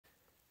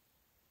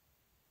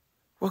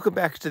Welcome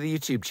back to the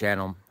YouTube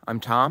channel. I'm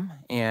Tom,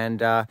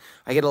 and I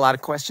get a lot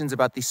of questions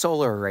about the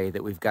solar array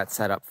that we've got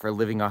set up for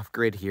living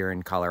off-grid here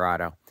in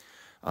Colorado.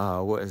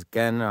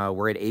 Again,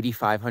 we're at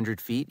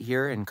 8,500 feet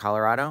here in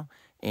Colorado,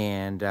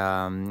 and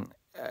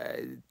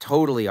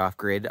totally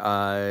off-grid.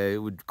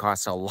 It would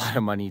cost a lot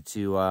of money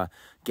to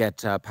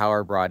get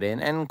power brought in,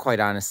 and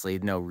quite honestly,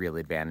 no real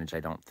advantage, I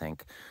don't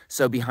think.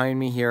 So behind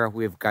me here,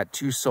 we've got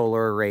two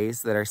solar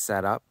arrays that are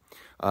set up.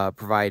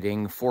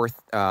 Providing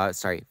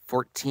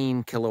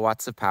 14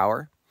 kilowatts of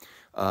power.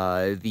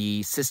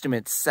 The system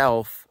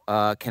itself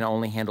can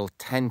only handle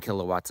 10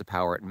 kilowatts of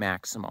power at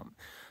maximum.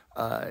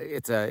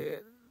 It's a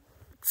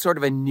sort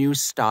of a new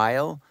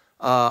style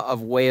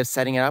of way of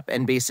setting it up,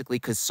 and basically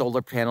because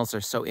solar panels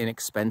are so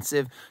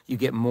inexpensive, you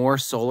get more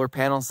solar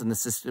panels than the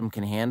system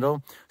can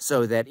handle,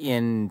 so that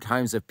in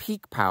times of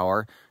peak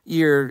power,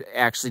 you're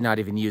actually not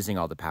even using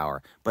all the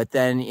power. But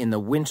then in the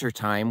winter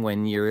time,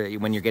 when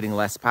you're getting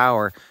less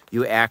power,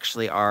 you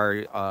actually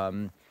are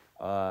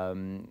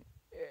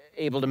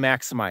able to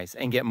maximize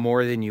and get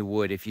more than you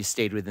would if you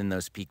stayed within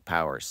those peak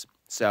powers.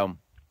 So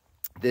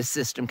this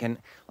system can,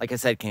 like I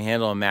said, can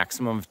handle a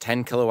maximum of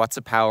 10 kilowatts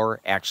of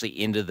power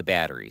actually into the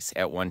batteries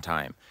at one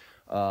time.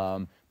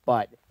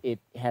 But it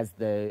has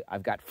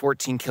I've got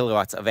 14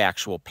 kilowatts of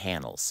actual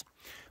panels.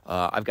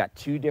 I've got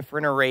two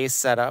different arrays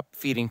set up,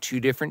 feeding two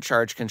different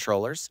charge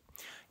controllers.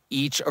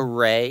 Each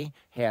array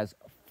has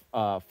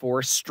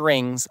 4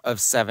 strings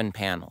of 7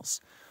 panels.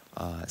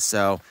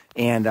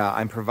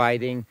 I'm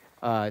providing,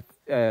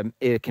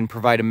 it can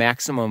provide a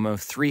maximum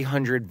of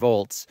 300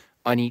 volts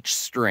on each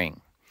string.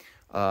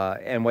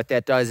 And what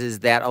that does is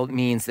that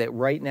means that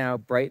right now,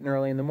 bright and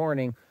early in the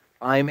morning,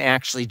 I'm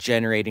actually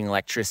generating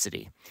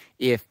electricity.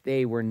 If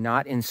they were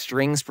not in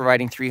strings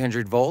providing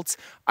 300 volts,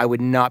 I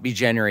would not be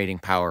generating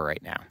power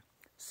right now.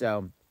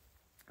 So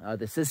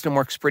the system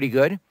works pretty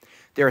good.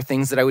 There are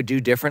things that I would do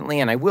differently,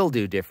 and I will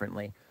do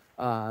differently.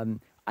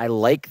 I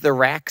like the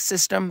rack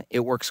system. It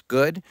works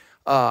good.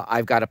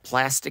 I've got a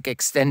plastic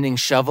extending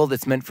shovel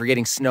that's meant for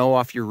getting snow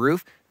off your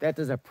roof. That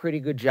does a pretty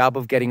good job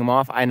of getting them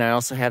off. And I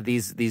also have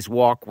these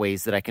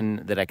walkways that I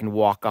can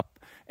walk up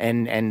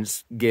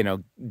and you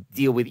know,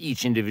 deal with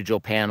each individual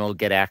panel,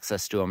 get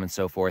access to them, and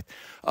so forth.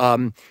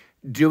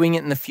 Doing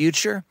it in the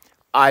future,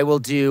 I will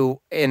do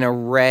an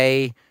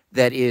array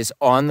that is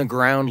on the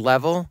ground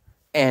level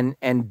and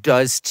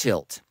does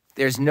tilt.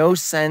 There's no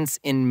sense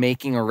in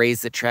making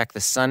arrays that track the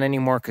sun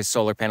anymore because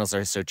solar panels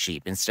are so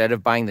cheap. Instead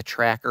of buying the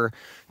tracker,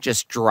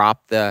 just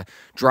drop the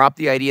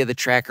idea of the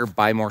tracker,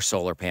 buy more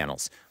solar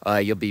panels.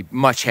 You'll be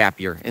much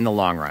happier in the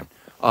long run.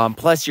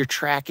 Plus, you're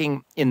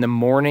tracking in the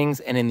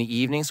mornings and in the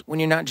evenings when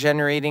you're not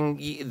generating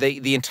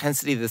the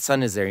intensity of the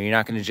sun is there. You're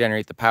not going to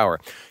generate the power.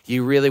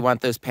 You really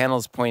want those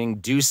panels pointing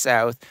due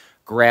south,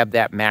 grab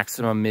that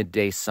maximum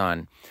midday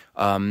sun.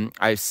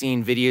 I've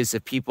seen videos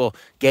of people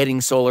getting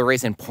solar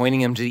arrays and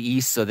pointing them to the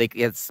east so they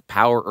get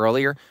power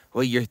earlier.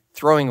 Well, you're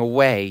throwing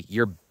away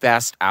your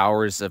best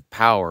hours of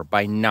power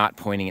by not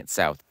pointing it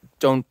south.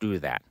 Don't do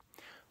that.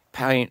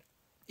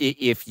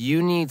 If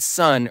you need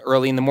sun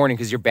early in the morning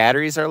because your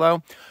batteries are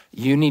low,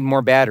 you need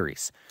more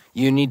batteries.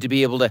 You need to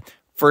be able to,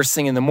 first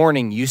thing in the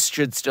morning, you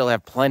should still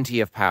have plenty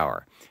of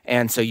power.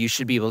 And so you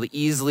should be able to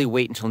easily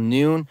wait until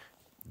noon,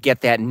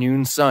 get that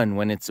noon sun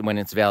when it's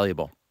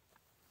valuable.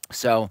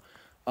 So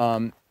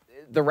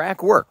the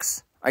rack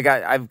works.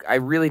 I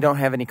really don't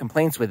have any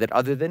complaints with it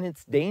other than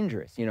it's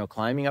dangerous. You know,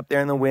 climbing up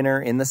there in the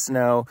winter in the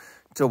snow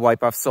to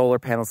wipe off solar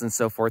panels and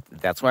so forth.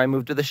 That's why I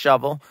moved to the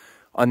shovel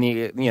on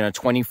the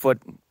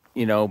 20-foot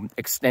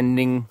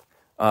extending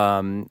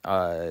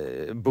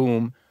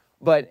boom.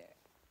 But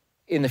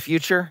in the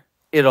future,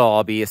 it'll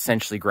all be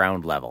essentially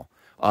ground level,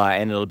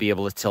 and it'll be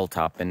able to tilt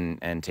up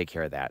and take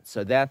care of that.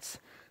 So that's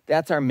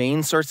our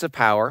main source of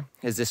power,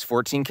 is this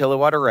 14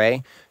 kilowatt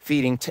array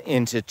feeding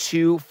into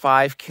two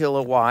 5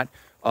 kilowatt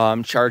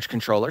charge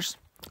controllers.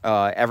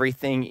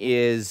 Everything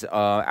is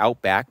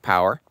Outback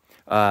power.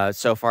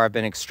 So far, I've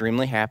been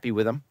extremely happy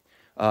with them.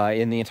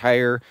 In the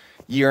entire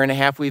year and a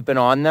half we've been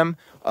on them,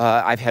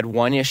 I've had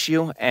one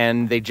issue,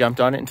 and they jumped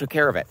on it and took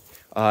care of it.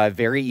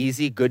 Very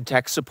easy, good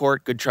tech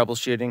support, good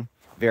troubleshooting,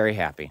 very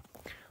happy.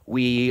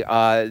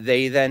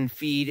 They then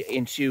feed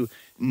into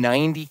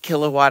 90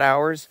 kilowatt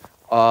hours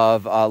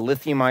of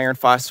lithium iron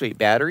phosphate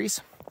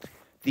batteries.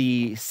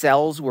 The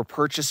cells were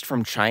purchased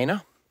from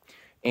China,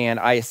 and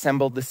I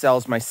assembled the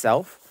cells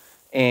myself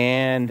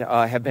and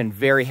have been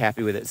very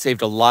happy with it.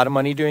 Saved a lot of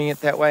money doing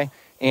it that way.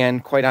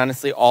 And quite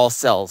honestly, all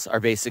cells are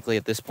basically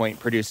at this point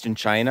produced in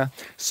China.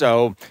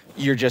 So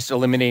you're just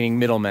eliminating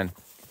middlemen.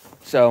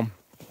 So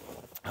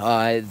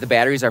the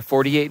batteries are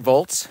 48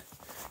 volts,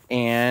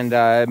 and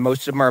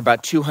most of them are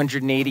about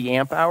 280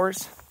 amp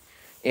hours.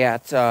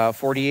 At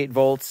 48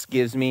 volts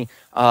gives me,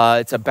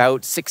 it's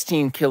about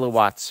 16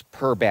 kilowatts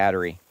per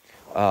battery.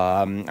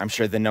 I'm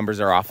sure the numbers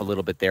are off a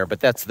little bit there, but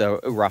that's the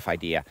rough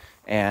idea.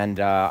 And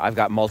I've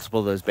got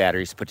multiple of those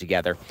batteries put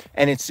together.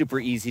 And it's super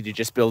easy to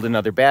just build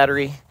another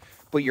battery,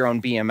 put your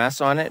own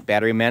BMS on it,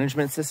 battery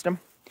management system,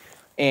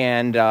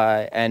 and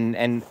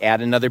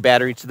add another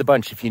battery to the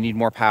bunch if you need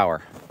more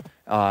power.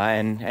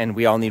 and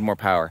we all need more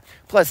power.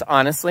 Plus,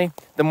 honestly,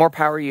 the more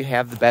power you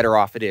have, the better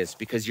off it is,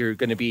 because you're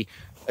going to be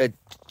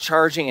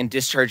charging and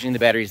discharging the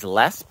batteries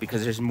less,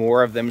 because there's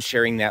more of them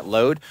sharing that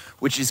load,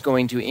 which is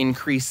going to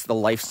increase the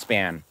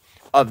lifespan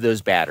of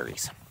those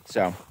batteries.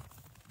 So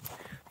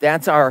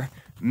that's our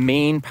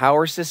main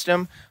power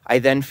system. I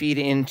then feed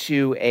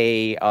into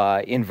a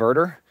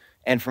inverter,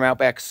 and from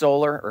Outback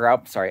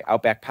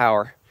Outback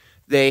Power,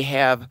 they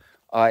have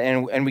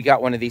and we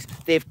got one of these.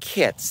 They have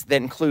kits that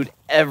include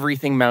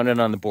everything mounted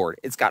on the board.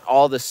 It's got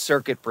all the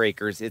circuit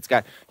breakers. It's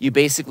got, you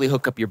basically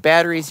hook up your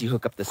batteries, you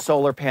hook up the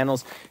solar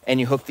panels,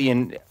 and you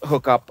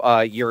hook up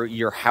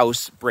your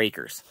house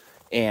breakers,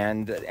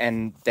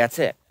 and that's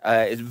it.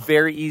 It's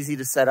very easy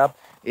to set up.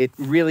 It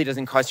really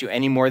doesn't cost you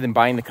any more than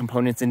buying the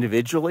components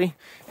individually,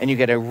 and you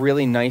get a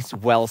really nice,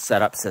 well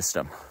set up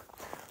system.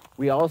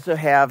 We also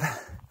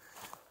have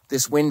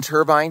this wind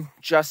turbine.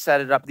 Just set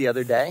it up the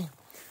other day.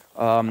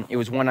 It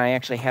was one I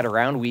actually had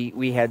around.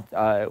 We've had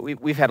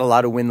a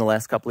lot of wind the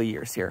last couple of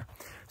years here.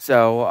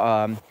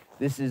 So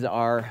this is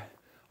our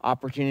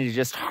opportunity to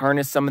just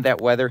harness some of that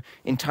weather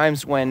in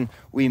times when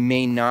we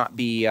may not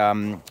be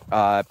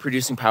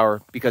producing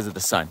power because of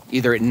the sun,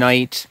 either at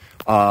night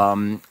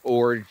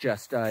or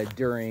just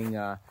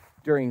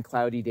during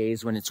cloudy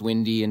days when it's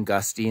windy and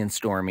gusty and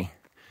stormy.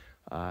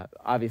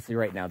 Obviously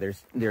right now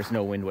there's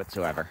no wind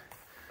whatsoever.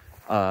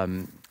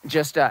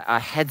 Just a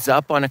heads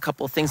up on a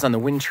couple of things on the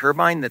wind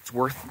turbine that's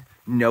worth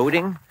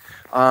noting.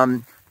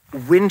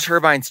 Wind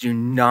turbines do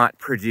not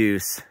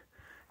produce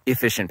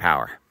efficient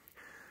power.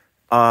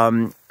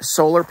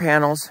 Solar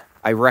panels,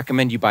 I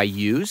recommend you buy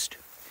used.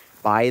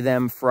 Buy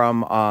them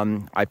from,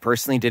 I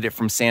personally did it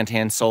from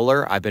Santana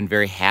Solar. I've been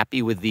very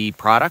happy with the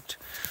product.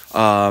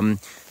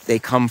 They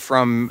come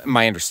from,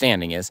 my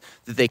understanding is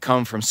that they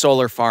come from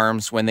solar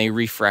farms when they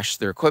refresh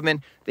their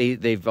equipment.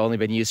 They've only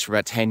been used for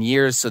about 10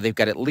 years, so they've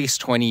got at least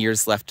 20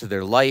 years left to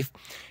their life.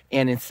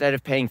 And instead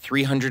of paying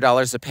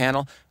 $300 a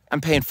panel,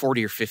 I'm paying $40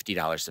 or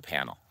 $50 a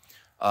panel.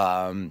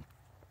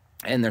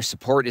 And their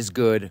support is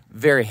good.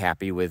 Very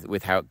happy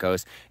with how it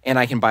goes. And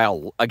I can buy,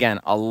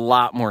 a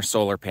lot more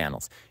solar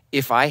panels.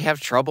 If I have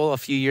trouble a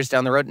few years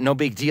down the road, no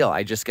big deal.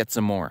 I just get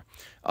some more.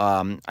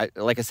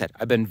 Like I said,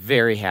 I've been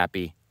very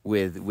happy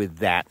with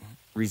that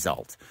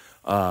result.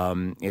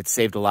 It's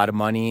saved a lot of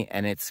money,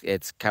 and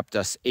it's kept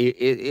us,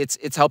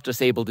 it's helped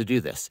us able to do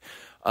this.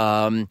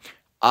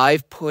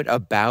 I've put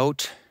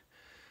about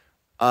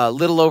a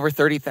little over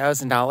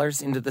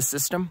 $30,000 into the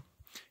system.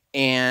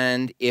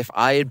 And if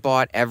I had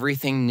bought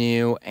everything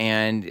new,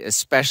 and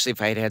especially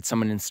if I had had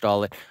someone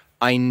install it,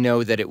 I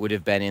know that it would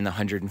have been in the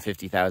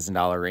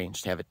 $150,000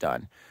 range to have it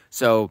done.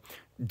 So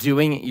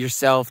doing it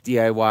yourself,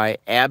 DIY,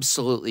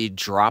 absolutely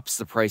drops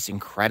the price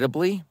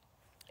incredibly.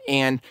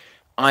 And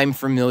I'm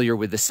familiar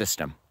with the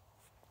system.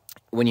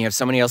 When you have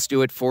somebody else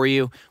do it for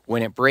you,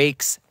 when it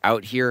breaks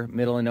out here,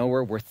 middle of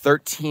nowhere, we're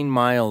 13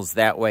 miles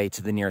that way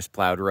to the nearest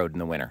plowed road in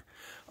the winter.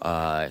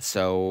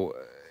 So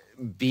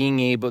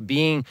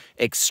being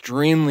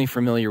extremely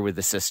familiar with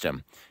the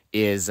system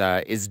is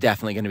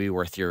definitely going to be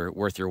worth your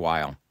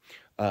while.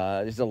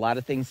 There's a lot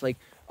of things like,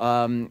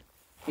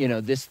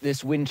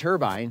 this wind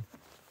turbine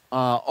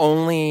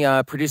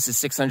only produces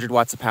 600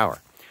 watts of power.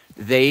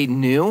 They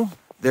knew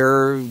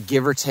they're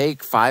give or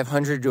take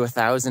 $500 to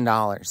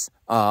 $1,000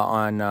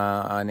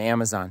 on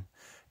Amazon,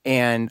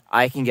 and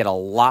I can get a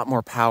lot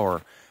more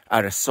power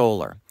out of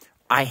solar.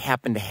 I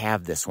happen to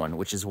have this one,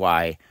 which is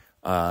why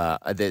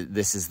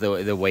this is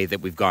the way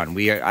that we've gone.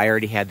 I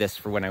already had this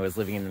for when I was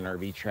living in an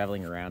RV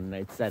traveling around, and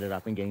I'd set it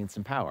up and gained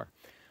some power.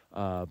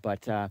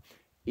 But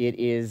it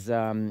is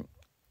so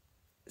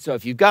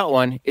if you've got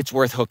one, it's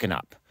worth hooking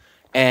up,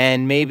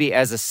 and maybe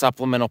as a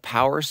supplemental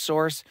power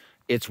source,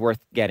 it's worth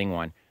getting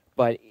one.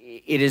 But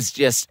it's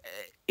just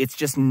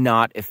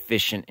not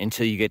efficient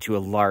until you get to a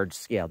large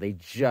scale. They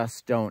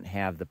just don't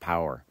have the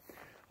power.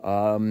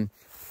 I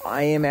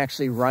am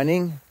actually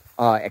running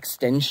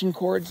extension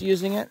cords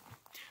using it.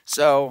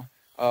 So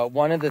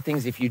one of the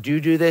things, if you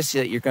do this,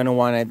 that you're going to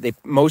want to,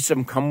 most of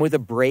them come with a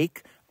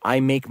brake. I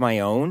make my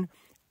own.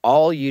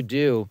 All you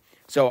do,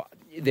 so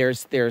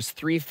there's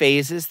three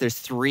phases. There's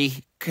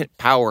three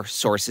power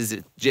sources.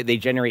 They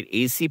generate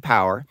AC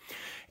power,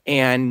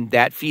 and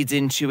that feeds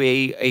into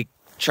a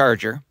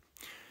charger,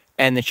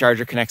 and the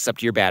charger connects up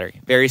to your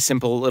battery. Very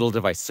simple little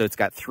device. So it's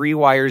got 3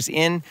 wires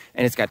in,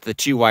 and it's got the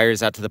 2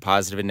 wires out to the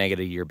positive and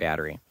negative of your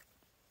battery.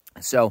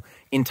 So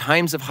in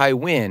times of high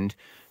wind,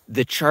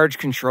 the charge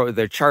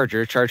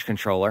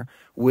controller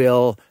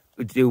will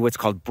do what's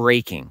called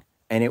braking,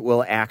 and it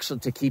will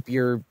actually, to keep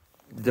your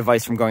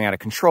device from going out of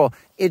control,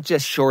 it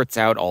just shorts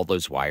out all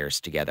those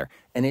wires together,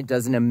 and it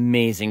does an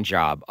amazing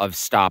job of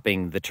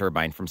stopping the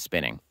turbine from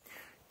spinning.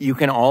 You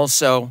can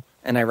also,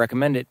 and I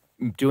recommend it,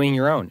 doing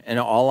your own. And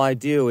all I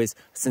do is,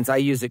 since I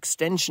use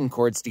extension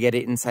cords to get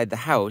it inside the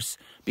house,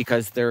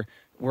 because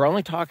we're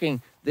only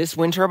talking, this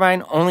wind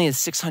turbine only has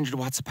 600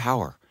 watts of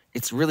power.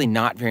 It's really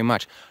not very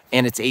much,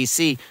 and it's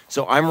AC.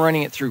 So I'm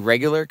running it through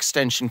regular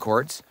extension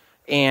cords,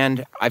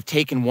 and I've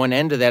taken one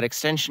end of that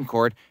extension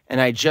cord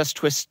and I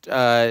just wire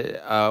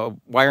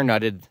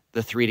nutted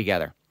the 3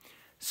 together.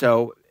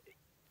 So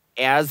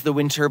as the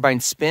wind turbine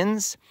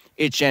spins,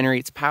 it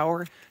generates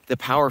power. The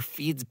power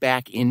feeds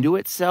back into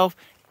itself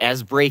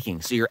as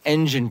braking. So your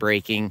engine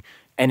braking,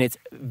 and it's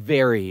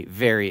very,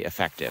 very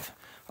effective.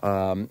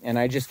 And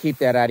I just keep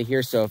that out of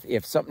here. So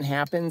if something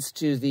happens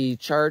to the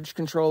charge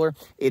controller,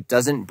 it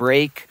doesn't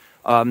break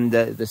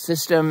the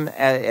system,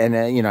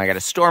 and you know, I got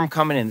a storm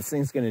coming and this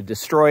thing's going to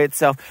destroy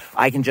itself.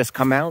 I can just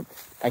come out,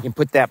 I can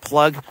put that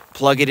plug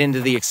it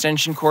into the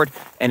extension cord,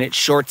 and it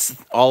shorts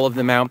all of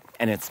them out,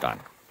 and it's done.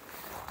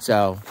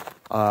 So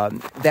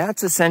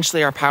that's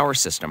essentially our power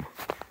system.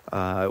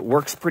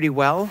 Works pretty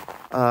well.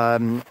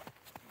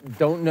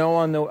 Don't know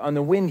on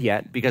the wind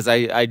yet because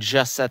I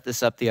just set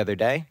this up the other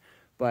day,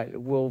 but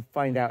we'll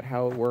find out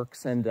how it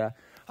works, and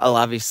I'll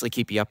obviously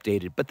keep you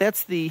updated. But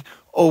that's the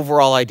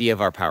overall idea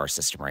of our power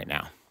system right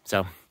now.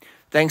 So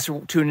thanks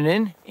for tuning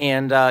in,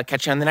 and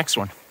catch you on the next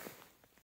one.